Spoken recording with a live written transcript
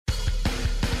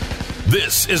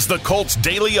This is the Colts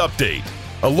Daily Update,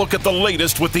 a look at the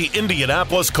latest with the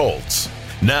Indianapolis Colts.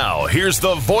 Now, here's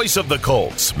the voice of the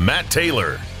Colts, Matt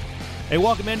Taylor. Hey,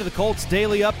 welcome into the Colts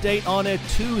Daily Update on a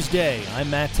Tuesday. I'm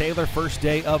Matt Taylor, first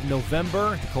day of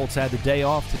November. The Colts had the day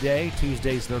off today.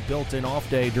 Tuesday's their built-in off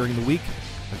day during the week.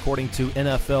 According to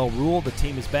NFL rule, the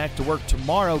team is back to work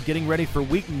tomorrow, getting ready for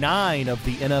Week 9 of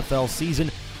the NFL season.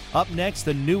 Up next,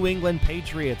 the New England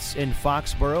Patriots in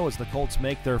Foxborough as the Colts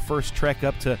make their first trek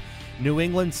up to New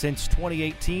England since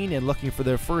 2018 and looking for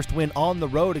their first win on the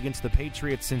road against the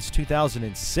Patriots since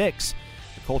 2006.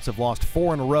 The Colts have lost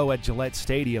 4 in a row at Gillette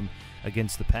Stadium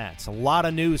against the Pats. A lot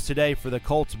of news today for the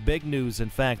Colts. Big news,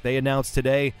 in fact. They announced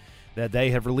today that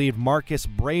they have relieved Marcus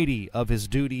Brady of his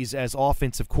duties as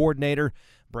offensive coordinator.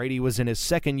 Brady was in his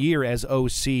second year as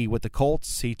OC with the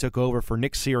Colts. He took over for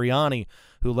Nick Sirianni,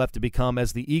 who left to become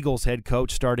as the Eagles head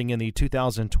coach starting in the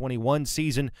 2021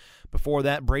 season. Before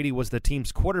that, Brady was the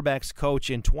team's quarterbacks coach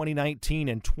in 2019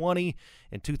 and 20.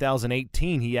 In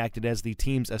 2018, he acted as the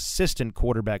team's assistant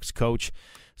quarterbacks coach.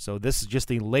 So this is just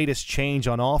the latest change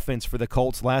on offense for the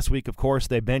Colts. Last week, of course,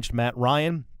 they benched Matt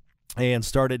Ryan and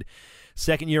started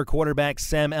second-year quarterback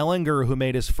Sam Ehlinger, who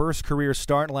made his first career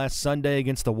start last Sunday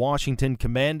against the Washington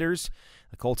Commanders.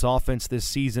 The Colts offense this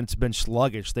season has been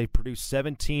sluggish. They've produced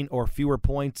 17 or fewer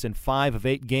points in 5 of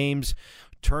 8 games.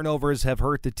 Turnovers have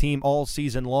hurt the team all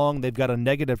season long. They've got a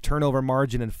negative turnover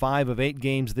margin in 5 of 8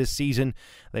 games this season.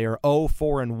 They are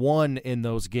 0-4-1 in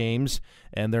those games,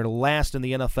 and they're last in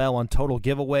the NFL on total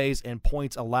giveaways and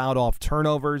points allowed off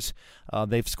turnovers.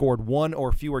 They've scored 1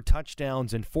 or fewer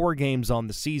touchdowns in 4 games on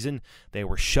the season. They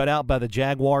were shut out by the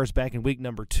Jaguars back in week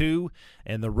number 2,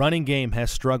 and the running game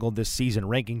has struggled this season,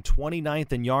 ranking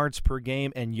 29th in yards per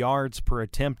game and yards per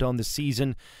attempt on the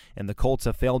season, and the Colts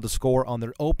have failed to score on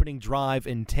their opening drive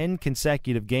in 10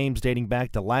 consecutive games dating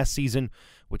back to last season,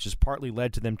 which has partly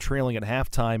led to them trailing at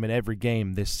halftime in every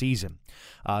game this season.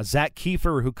 Zach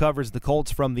Kiefer, who covers the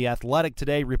Colts from The Athletic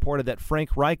today, reported that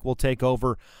Frank Reich will take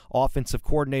over offensive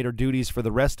coordinator duties for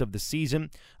the rest of the season.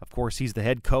 Of course, he's the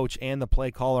head coach and the play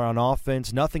caller on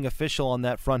offense. Nothing official on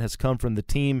that front has come from the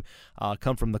team,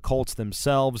 come from the Colts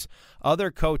themselves.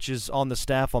 Other coaches on the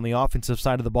staff on the offensive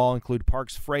side of the ball include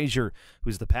Parks Frazier,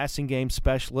 who's the passing game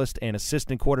specialist and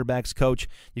assistant quarterbacks coach.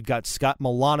 You've got Scott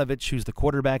Milanovich, who's the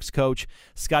quarterbacks coach.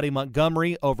 Scotty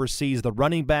Montgomery oversees the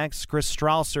running backs. Chris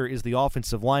Strausser is the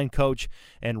offensive line coach.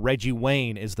 And Reggie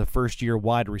Wayne is the first-year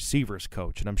wide receivers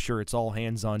coach. And I'm sure it's all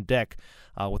hands on deck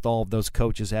with all of those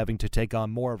coaches having to take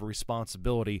on more of a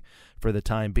responsibility for the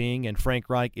time being. And Frank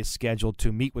Reich is scheduled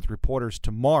to meet with reporters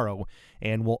tomorrow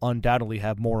and will undoubtedly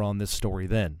have more on this story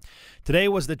then. Today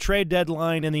was the trade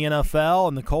deadline in the NFL,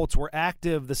 and the Colts were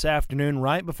active this afternoon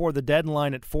right before the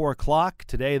deadline at 4 o'clock.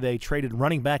 Today they traded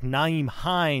running back Nyheim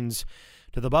Hines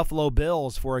to the Buffalo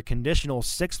Bills for a conditional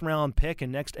 6th-round pick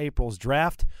in next April's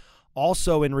draft.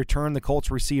 Also in return, the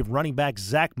Colts received running back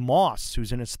Zach Moss,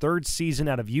 who's in his 3rd season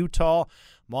out of Utah.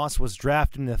 Moss was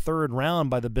drafted in the 3rd round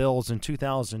by the Bills in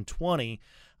 2020,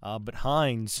 but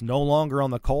Hines no longer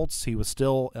on the Colts. He was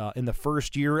still in the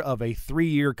first year of a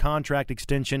 3-year contract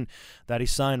extension that he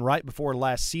signed right before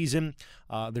last season.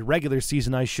 The regular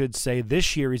season, I should say.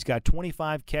 This year he's got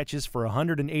 25 catches for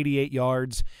 188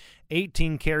 yards,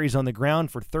 18 carries on the ground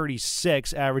for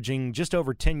 36, averaging just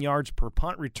over 10 yards per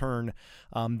punt return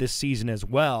this season as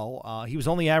well. He was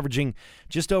only averaging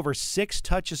just over 6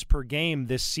 touches per game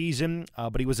this season,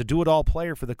 but he was a do-it-all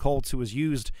player for the Colts who was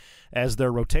used as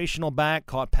their rotational back,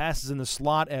 caught passes in the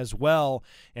slot as well,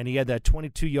 and he had that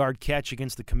 22-yard catch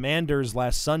against the Commanders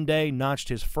last Sunday, notched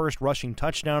his first rushing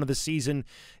touchdown of the season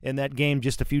in that game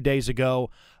just a few days ago,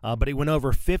 but he went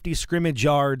over 50 scrimmage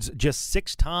yards just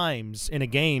 6 times in a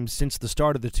game since the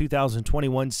start of the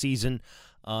 2021 season.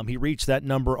 He reached that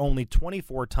number only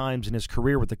 24 times in his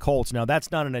career with the Colts. Now,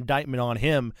 that's not an indictment on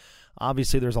him.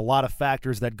 Obviously, there's a lot of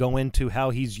factors that go into how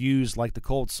he's used, like the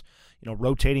Colts,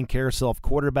 rotating carousel of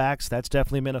quarterbacks. That's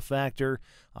definitely been a factor.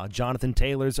 Jonathan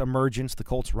Taylor's emergence, the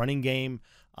Colts running game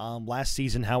last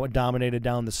season, how it dominated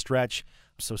down the stretch.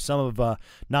 So some of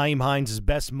Nyheim Hines'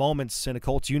 best moments in a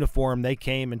Colts uniform, they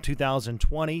came in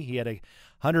 2020. He had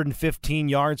 115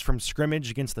 yards from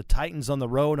scrimmage against the Titans on the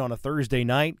road on a Thursday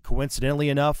night. Coincidentally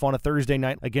enough, on a Thursday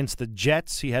night against the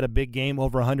Jets, he had a big game,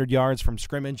 over 100 yards from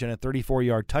scrimmage and a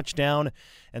 34-yard touchdown.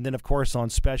 And then, of course,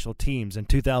 on special teams in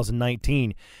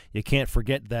 2019, you can't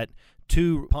forget that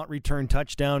 2 punt return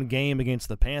touchdown game against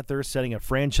the Panthers, setting a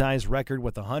franchise record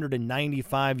with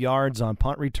 195 yards on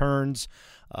punt returns,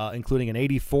 including an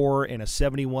 84 and a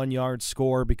 71-yard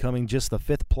score, becoming just the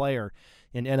 5th player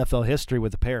in NFL history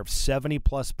with a pair of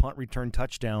 70-plus punt return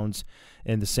touchdowns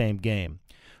in the same game.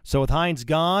 So with Hines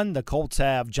gone, the Colts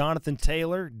have Jonathan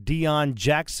Taylor, Deion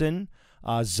Jackson,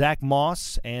 Zach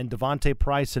Moss, and Devontae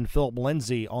Price and Philip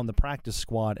Lindsay on the practice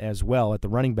squad as well at the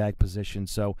running back position.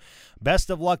 So best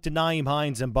of luck to Nyheim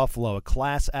Hines in Buffalo, a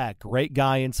class act. Great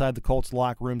guy inside the Colts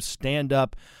locker room,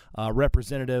 stand-up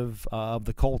representative of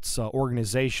the Colts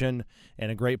organization,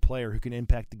 and a great player who can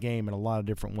impact the game in a lot of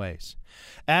different ways.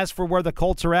 As for where the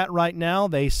Colts are at right now,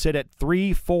 they sit at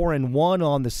 3-4-1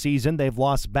 on the season. They've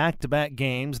lost back-to-back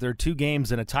games. They're 2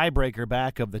 games and a tiebreaker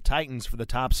back of the Titans for the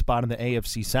top spot in the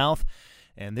AFC South.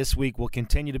 And this week will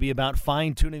continue to be about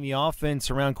fine-tuning the offense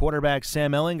around quarterback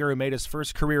Sam Ehlinger, who made his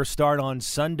first career start on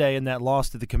Sunday in that loss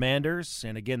to the Commanders.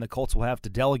 And again, the Colts will have to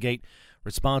delegate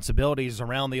responsibilities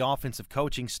around the offensive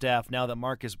coaching staff now that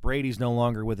Marcus Brady's no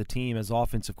longer with the team as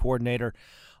offensive coordinator.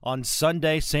 On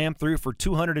Sunday, Sam threw for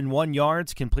 201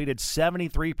 yards, completed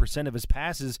 73% of his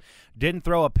passes, didn't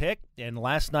throw a pick. And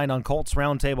last night on Colts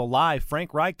Roundtable Live,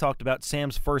 Frank Reich talked about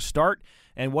Sam's first start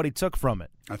and what he took from it.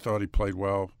 I thought he played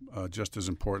well. Just as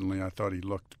importantly, I thought he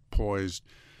looked poised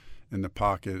in the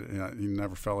pocket. He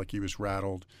never felt like he was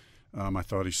rattled. I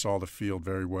thought he saw the field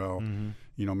very well.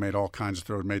 Made all kinds of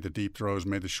throws, made the deep throws,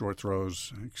 made the short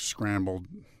throws, scrambled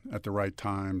at the right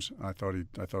times. I thought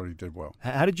he did well.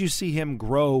 How did you see him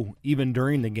grow even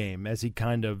during the game as he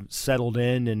kind of settled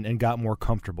in and got more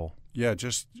comfortable? Yeah,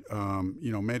 just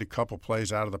made a couple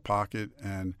plays out of the pocket,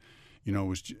 and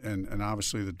and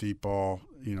obviously the deep ball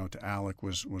to Alec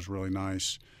was really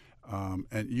nice.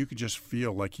 And you could just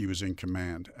feel like he was in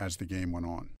command as the game went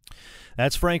on.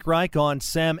 That's Frank Reich on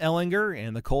Sam Ehlinger,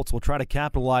 and the Colts will try to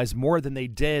capitalize more than they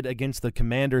did against the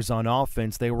Commanders on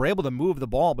offense. They were able to move the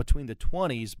ball between the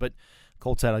 20s, but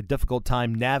Colts had a difficult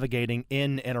time navigating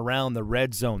in and around the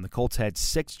red zone. The Colts had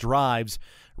 6 drives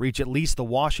reach at least the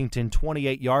Washington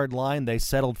 28-yard line. They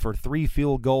settled for 3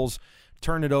 field goals,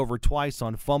 turned it over twice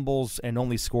on fumbles, and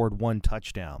only scored 1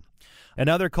 touchdown.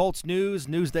 Another Colts news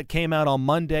that came out on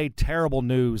Monday, terrible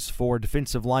news for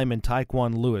defensive lineman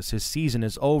Tyquan Lewis. His season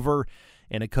is over,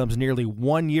 and it comes nearly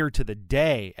 1 year to the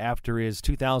day after his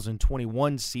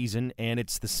 2021 season, and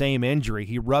it's the same injury.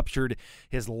 He ruptured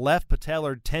his left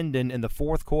patellar tendon in the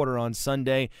fourth quarter on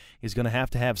Sunday. He's going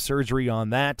to have surgery on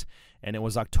that, and it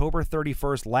was October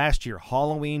 31st last year,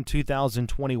 Halloween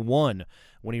 2021,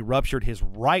 when he ruptured his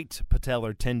right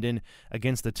patellar tendon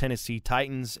against the Tennessee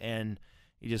Titans, and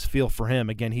you just feel for him.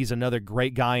 Again, he's another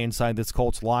great guy inside this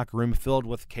Colts locker room, filled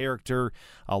with character,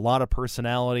 a lot of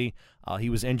personality. He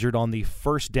was injured on the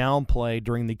first down play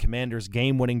during the Commanders'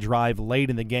 game-winning drive late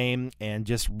in the game, and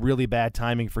just really bad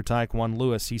timing for Tyquan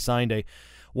Lewis. He signed a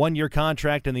 1-year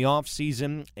contract in the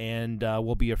offseason and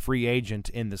will be a free agent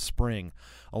in the spring.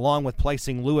 Along with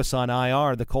placing Lewis on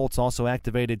IR, the Colts also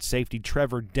activated safety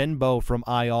Trevor Denbo from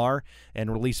IR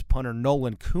and released punter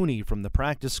Nolan Cooney from the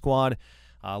practice squad.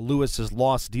 Lewis's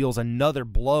loss deals another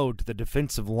blow to the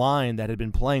defensive line that had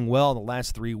been playing well the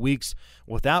last 3 weeks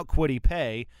without Kwity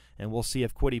Paye, and we'll see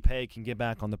if Kwity Paye can get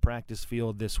back on the practice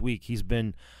field this week. He's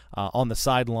been on the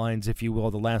sidelines, if you will,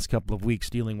 the last couple of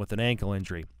weeks dealing with an ankle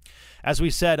injury. As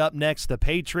we said, up next, the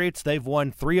Patriots. They've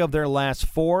won 3 of their last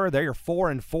 4. They are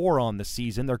 4-4 on the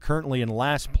season. They're currently in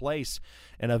last place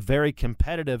in a very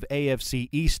competitive AFC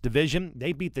East division.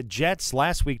 They beat the Jets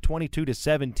last week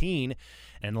 22-17.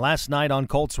 And last night on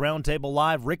Colts Roundtable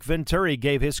Live, Rick Venturi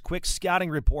gave his quick scouting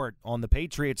report on the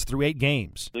Patriots through 8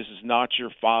 games. This is not your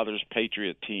father's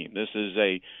Patriot team. This is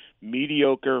a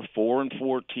mediocre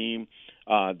 4-4 team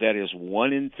that is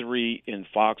 1-3 in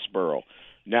Foxborough.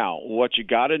 Now, what you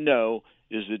got to know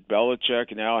is that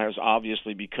Belichick now has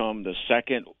obviously become the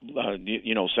second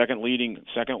winningest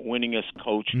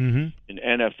coach in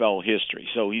NFL history.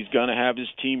 So he's going to have his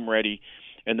team ready.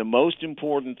 And the most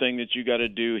important thing that you got to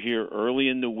do here early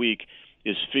in the week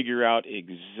is figure out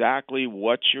exactly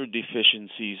what your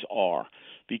deficiencies are.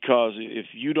 Because if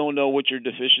you don't know what your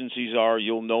deficiencies are,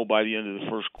 you'll know by the end of the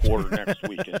first quarter next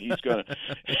week. And he's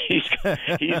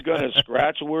gonna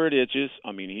scratch where it itches.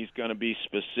 I mean, he's gonna be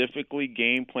specifically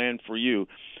game planned for you.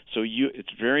 So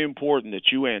it's very important that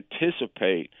you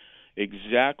anticipate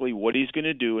exactly what he's going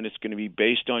to do, and it's going to be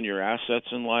based on your assets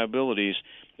and liabilities,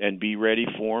 and be ready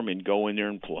for him and go in there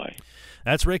and play.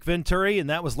 That's Rick Venturi, and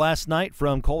that was last night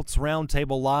from Colts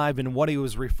Roundtable Live, and what he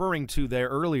was referring to there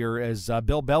earlier as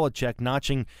Bill Belichick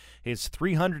notching his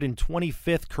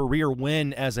 325th career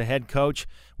win as a head coach,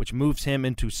 which moves him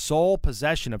into sole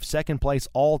possession of second place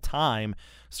all time,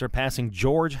 surpassing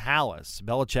George Halas.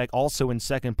 Belichick also in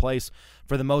second place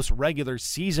for the most regular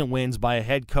season wins by a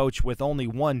head coach with only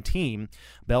one team.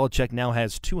 Belichick now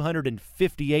has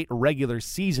 258 regular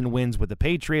season wins with the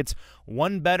Patriots,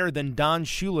 one better than Don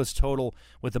Shula's total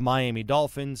with the Miami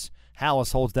Dolphins.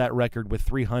 Halas holds that record with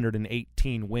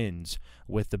 318 wins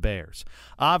with the Bears.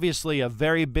 Obviously, a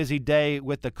very busy day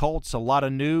with the Colts, a lot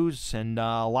of news and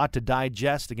a lot to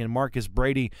digest. Again, Marcus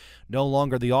Brady no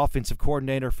longer the offensive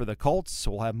coordinator for the Colts,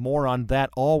 so we'll have more on that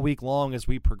all week long as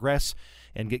we progress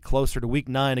and get closer to Week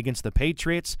 9 against the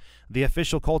Patriots. The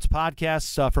official Colts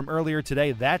podcast from earlier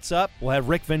today, that's up. We'll have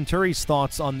Rick Venturi's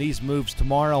thoughts on these moves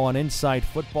tomorrow on Inside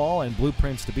Football and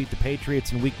blueprints to beat the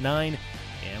Patriots in Week 9.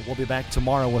 And we'll be back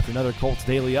tomorrow with another Colts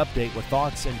Daily Update with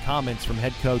thoughts and comments from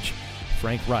head coach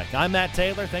Frank Reich. I'm Matt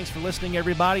Taylor. Thanks for listening,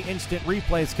 everybody. Instant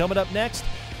replays coming up next,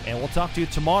 and we'll talk to you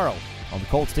tomorrow on the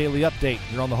Colts Daily Update.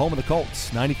 You're on the home of the Colts,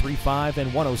 93.5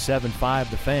 and 107.5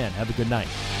 The Fan. Have a good night.